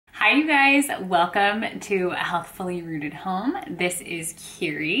Hi you guys, welcome to Healthfully Rooted Home. This is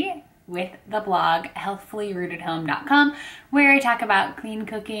Kiri with the blog healthfullyrootedhome.com, where I talk about clean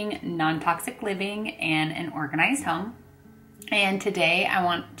cooking, non-toxic living, and an organized home. And today I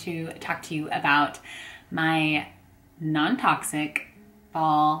want to talk to you about my non-toxic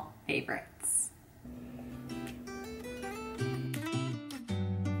fall favorites.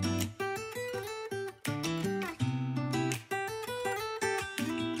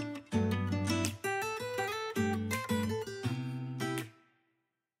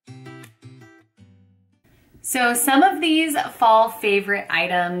 So some of these fall favorite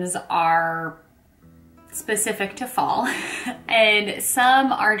items are specific to fall and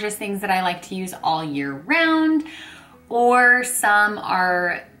some are just things that I like to use all year round, or some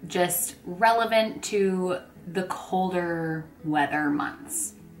are just relevant to the colder weather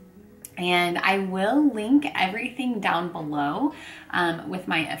months. And I will link everything down below with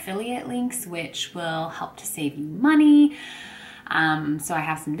my affiliate links, which will help to save you money. So I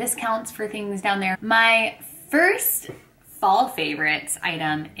have some discounts for things down there. My first fall favorites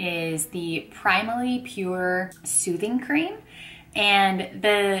item is the Primally Pure Soothing Cream. And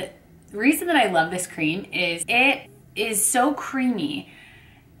the reason that I love this cream is it is so creamy.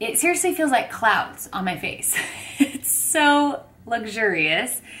 It seriously feels like clouds on my face. It's so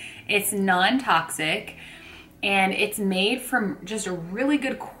luxurious. It's non-toxic. And it's made from just really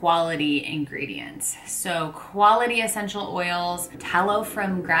good quality ingredients. So quality essential oils, tallow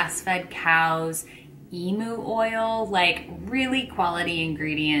from grass-fed cows, emu oil, like really quality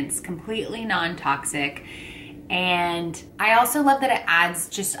ingredients, completely non-toxic. And I also love that it adds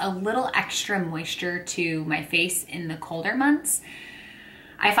just a little extra moisture to my face in the colder months.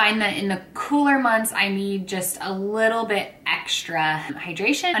 I find that in the cooler months, I need just a little bit extra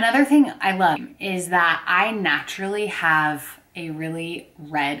hydration. Another thing I love is that I naturally have a really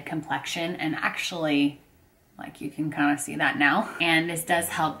red complexion, and actually, like you can kind of see that now. And this does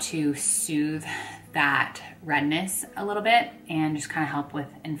help to soothe that redness a little bit and just kind of help with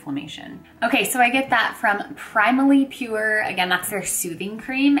inflammation. Okay, so I get that from Primally Pure. Again, that's their soothing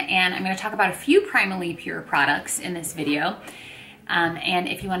cream. And I'm gonna talk about a few Primally Pure products in this video. And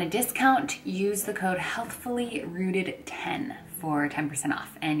if you want a discount, use the code healthfullyrooted10 for 10%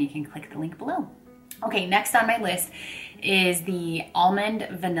 off, and you can click the link below. Okay, next on my list is the Almond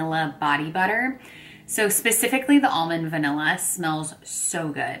Vanilla Body Butter. So specifically the almond vanilla smells so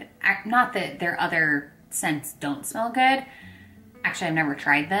good. Not that their other scents don't smell good. Actually, I've never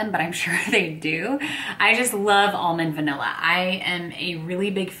tried them, but I'm sure they do. I just love almond vanilla. I am a really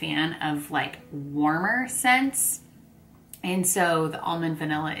big fan of like warmer scents. And so the almond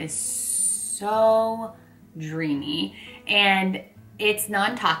vanilla is so dreamy and it's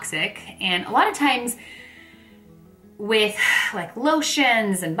non-toxic. And a lot of times with like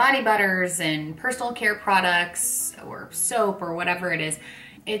lotions and body butters and personal care products or soap or whatever it is,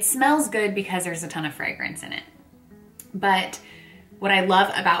 it smells good because there's a ton of fragrance in it. But what I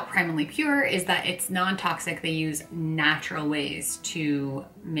love about Primally Pure is that it's non-toxic. They use natural ways to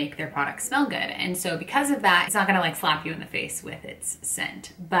make their products smell good. And so because of that, it's not gonna like slap you in the face with its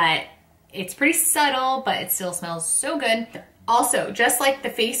scent, but it's pretty subtle, but it still smells so good. Also, just like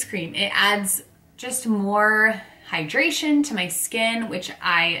the face cream, it adds just more hydration to my skin, which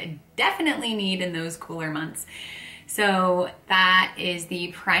I definitely need in those cooler months. So that is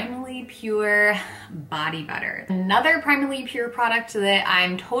the Primally Pure Body Butter. Another Primally Pure product that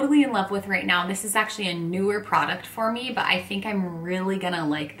I'm totally in love with right now, this is actually a newer product for me, but I think I'm really gonna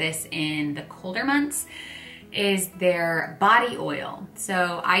like this in the colder months, is their body oil.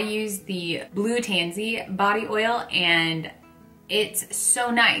 So I use the Blue Tansy body oil, and it's so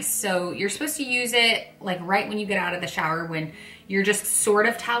nice. So you're supposed to use it like right when you get out of the shower, when you're just sort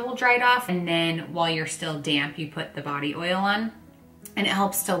of towel dried off, and then while you're still damp, you put the body oil on, and it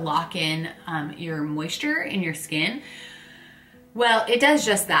helps to lock in your moisture in your skin. Well, it does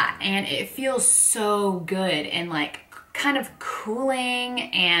just that, and it feels so good and like kind of cooling.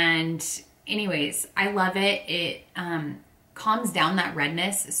 And anyways, I love it. It calms down that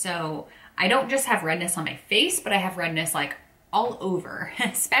redness. So I don't just have redness on my face, but I have redness like all over,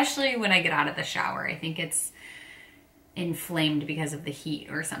 especially when I get out of the shower. I think it's inflamed because of the heat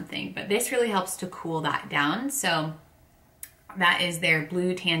or something, but this really helps to cool that down. So that is their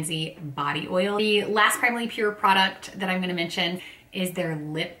Blue Tansy body oil. The last Primally Pure product that I'm gonna mention is their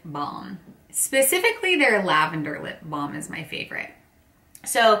lip balm. Specifically their lavender lip balm is my favorite.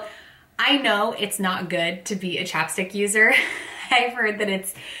 So I know it's not good to be a chapstick user. I've heard that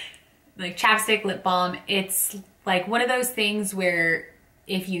it's like chapstick lip balm. It's like one of those things where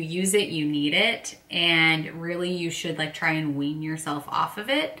if you use it, you need it. And really you should like try and wean yourself off of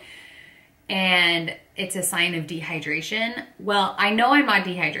it. And it's a sign of dehydration. Well, I know I'm not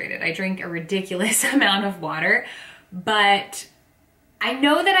dehydrated. I drink a ridiculous amount of water, but I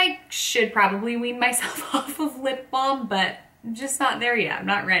know that I should probably wean myself off of lip balm, but I'm just not there yet. I'm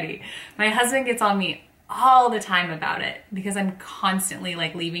not ready. My husband gets on me all the time about it because I'm constantly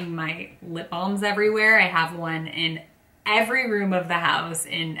like leaving my lip balms everywhere. I have one in every room of the house,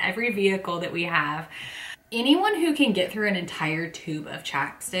 in every vehicle that we have. Anyone who can get through an entire tube of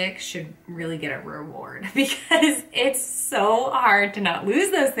chapstick should really get a reward because it's so hard to not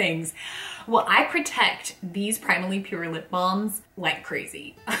lose those things. Well, I protect these Primally Pure lip balms like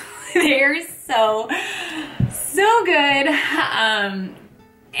crazy. They're so good.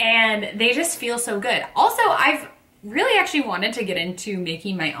 And they just feel so good. Also, I've really actually wanted to get into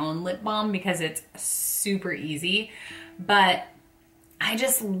making my own lip balm because it's super easy, but I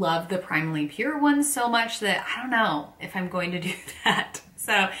just love the Primally Pure ones so much that I don't know if I'm going to do that.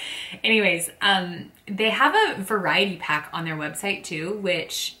 So anyways, they have a variety pack on their website too,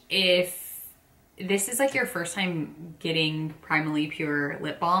 which if this is like your first time getting Primally Pure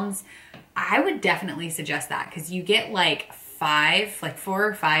lip balms, I would definitely suggest that because you get like 4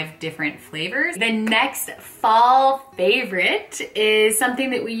 or 5 different flavors. The next fall favorite is something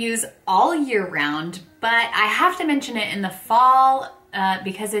that we use all year round, but I have to mention it in the fall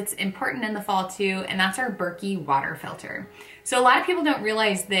because it's important in the fall too, and that's our Berkey water filter. So a lot of people don't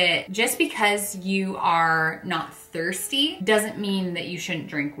realize that just because you are not thirsty doesn't mean that you shouldn't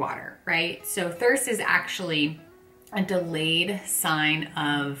drink water, right? So thirst is actually a delayed sign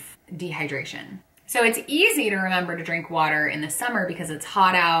of dehydration. So it's easy to remember to drink water in the summer because it's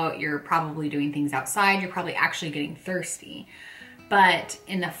hot out, you're probably doing things outside, you're probably actually getting thirsty. But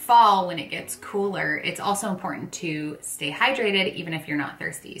in the fall, when it gets cooler, it's also important to stay hydrated even if you're not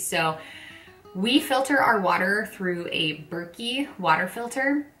thirsty. So we filter our water through a Berkey water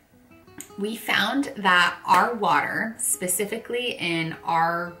filter. We found that our water, specifically in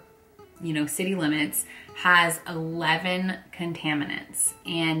our city limits, has 11 contaminants.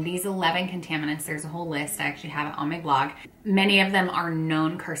 And these 11 contaminants, there's a whole list, I actually have it on my blog. Many of them are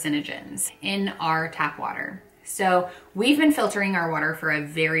known carcinogens in our tap water. So we've been filtering our water for a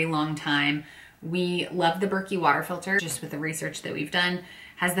very long time. We love the Berkey water filter, just with the research that we've done,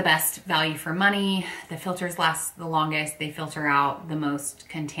 has the best value for money. The filters last the longest. They filter out the most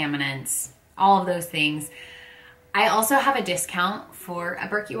contaminants, all of those things. I also have a discount for a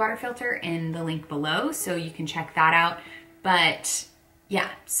Berkey water filter in the link below, so you can check that out. But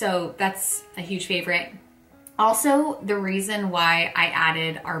yeah, so that's a huge favorite. Also, the reason why I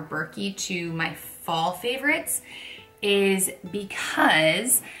added our Berkey to my fall favorites is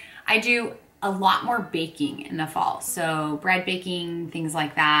because I do a lot more baking in the fall. So bread baking, things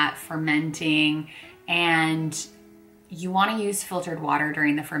like that, fermenting, and you want to use filtered water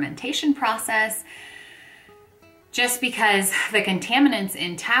during the fermentation process just because the contaminants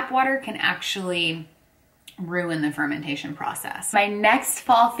in tap water can actually ruin the fermentation process. My next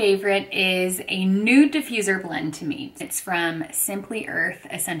fall favorite is a nude diffuser blend to me. It's from Simply Earth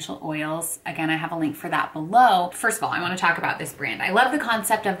Essential Oils. Again, I have a link for that below. First of all, I want to talk about this brand. I love the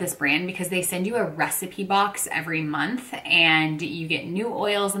concept of this brand because they send you a recipe box every month and you get new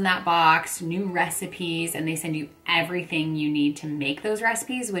oils in that box, new recipes, and they send you everything you need to make those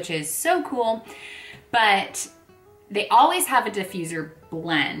recipes, which is so cool. But they always have a diffuser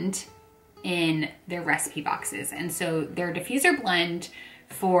blend in their recipe boxes. And so their diffuser blend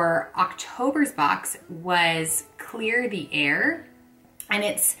for October's box was Clear the Air. And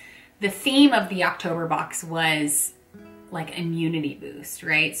the theme of the October box was like immunity boost,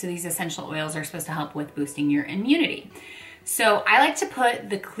 right? So these essential oils are supposed to help with boosting your immunity. So I like to put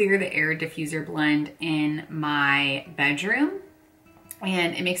the Clear the Air diffuser blend in my bedroom,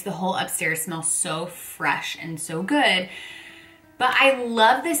 and it makes the whole upstairs smell so fresh and so good. But I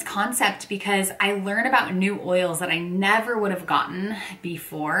love this concept because I learn about new oils that I never would have gotten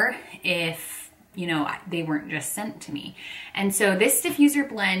before if, they weren't just sent to me. And so this diffuser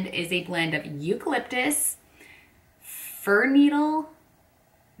blend is a blend of eucalyptus, fir needle,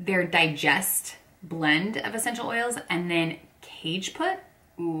 their digest blend of essential oils, and then cageput.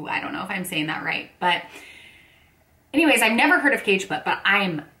 Ooh, I don't know if I'm saying that right. But anyways, I've never heard of cageput, but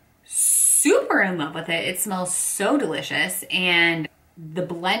I'm super in love with it. It smells so delicious, and the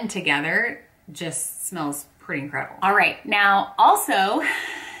blend together just smells pretty incredible. All right, now also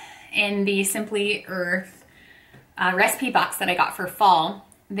in the Simply Earth recipe box that I got for fall,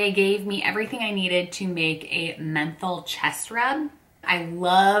 they gave me everything I needed to make a menthol chest rub. I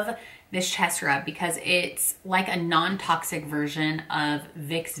love this chest rub because it's like a non-toxic version of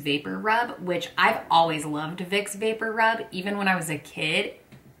Vicks Vapor Rub, which I've always loved Vicks Vapor Rub. Even when I was a kid,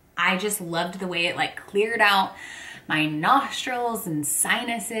 I just loved the way it like cleared out my nostrils and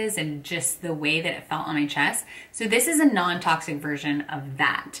sinuses and just the way that it felt on my chest. So this is a non-toxic version of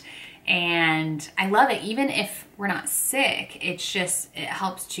that. And I love it. Even if we're not sick, it's just, it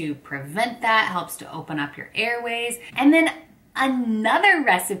helps to prevent that, helps to open up your airways. And then another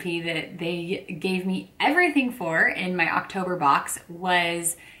recipe that they gave me everything for in my October box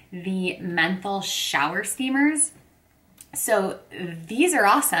was the menthol shower steamers. So these are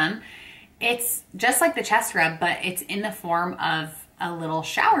awesome. It's just like the chest rub, but it's in the form of a little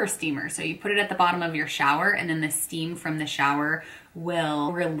shower steamer. So you put it at the bottom of your shower, and then the steam from the shower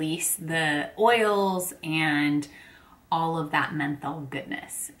will release the oils and all of that menthol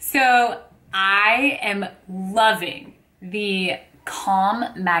goodness. So I am loving the Calm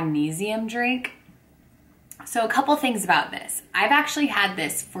Magnesium drink. So a couple things about this. I've actually had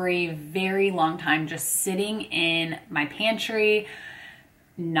this for a very long time, just sitting in my pantry,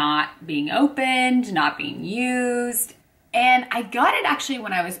 not being opened, not being used. And I got it actually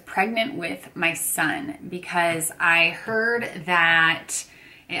when I was pregnant with my son because I heard that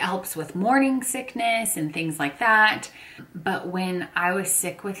it helps with morning sickness and things like that. But when I was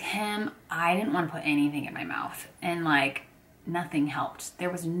sick with him, I didn't want to put anything in my mouth, and like nothing helped. There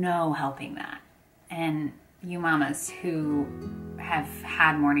was no helping that. And you mamas who have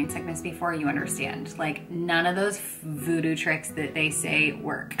had morning sickness before, you understand. Like none of those voodoo tricks that they say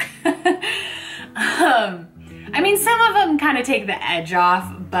work. I mean, some of them kind of take the edge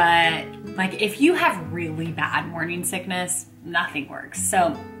off, but like if you have really bad morning sickness, nothing works.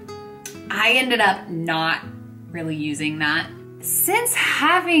 So I ended up not really using that. Since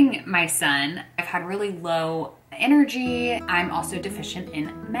having my son, I've had really low energy. I'm also deficient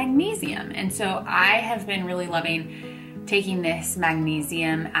in magnesium. And so I have been really loving taking this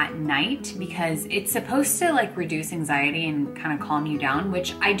magnesium at night because it's supposed to like reduce anxiety and kind of calm you down,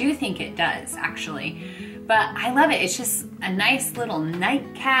 which I do think it does actually. But I love it. It's just a nice little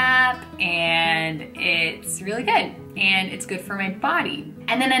nightcap, and it's really good, and it's good for my body.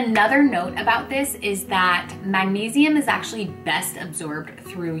 And then another note about this is that magnesium is actually best absorbed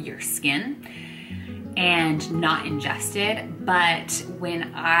through your skin and not ingested. But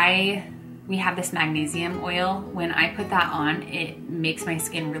when we have this magnesium oil, when I put that on, it makes my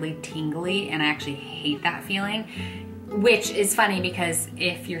skin really tingly, and I actually hate that feeling. Which is funny because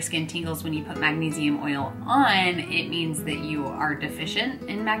if your skin tingles when you put magnesium oil on, it means that you are deficient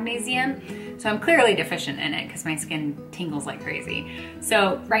in magnesium. So I'm clearly deficient in it because my skin tingles like crazy.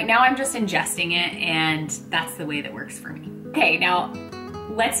 So right now I'm just ingesting it, and that's the way that works for me. Okay, now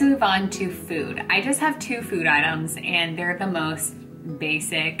let's move on to food. I just have 2 food items, and they're the most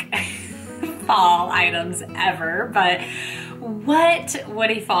basic fall items ever. But what would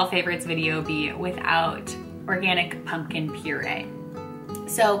a fall favorites video be without organic pumpkin puree?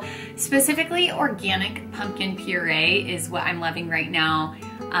 So specifically organic pumpkin puree is what I'm loving right now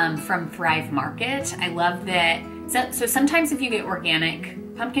from Thrive Market. I love that. So sometimes if you get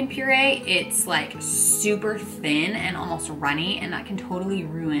organic pumpkin puree, it's like super thin and almost runny, and that can totally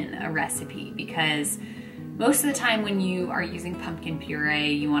ruin a recipe because most of the time when you are using pumpkin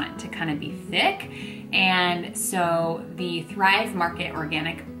puree, you want it to kind of be thick. And so the Thrive Market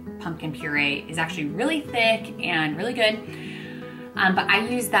organic pumpkin puree is actually really thick and really good. But I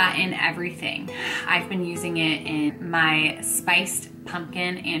use that in everything. I've been using it in my spiced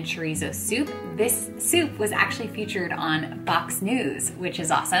pumpkin and chorizo soup. This soup was actually featured on Fox News, which is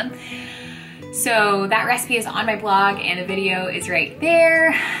awesome. So that recipe is on my blog, and a video is right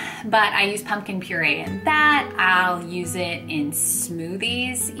there. But I use pumpkin puree in that. I'll use it in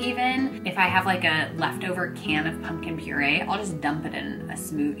smoothies even. If I have like a leftover can of pumpkin puree, I'll just dump it in a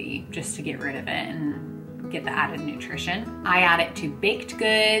smoothie just to get rid of it and get the added nutrition. I add it to baked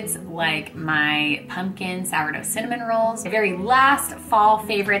goods like my pumpkin sourdough cinnamon rolls. The very last fall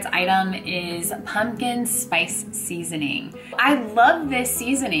favorites item is pumpkin spice seasoning. I love this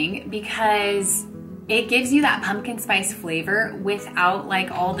seasoning because it gives you that pumpkin spice flavor without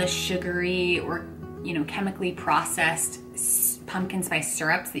like all the sugary or, you know, chemically processed pumpkin spice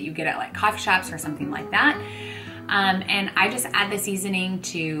syrups that you get at like coffee shops or something like that. And I just add the seasoning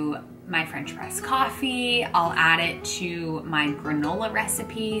to my French press coffee. I'll add it to my granola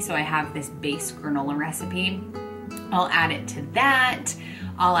recipe. So I have this base granola recipe. I'll add it to that.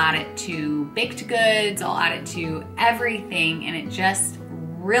 I'll add it to baked goods. I'll add it to everything. And it just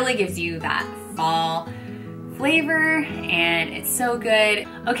really gives you that fall flavor and it's so good.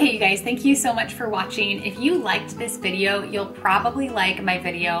 Okay, you guys, thank you so much for watching. If you liked this video, you'll probably like my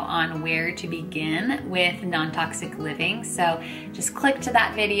video on where to begin with non-toxic living. So just click to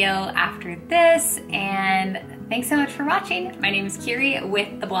that video after this, and thanks so much for watching. My name is Kiri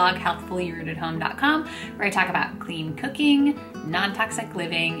with the blog healthfullyrootedhome.com, where I talk about clean cooking, non-toxic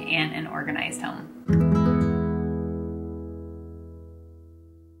living, and an organized home.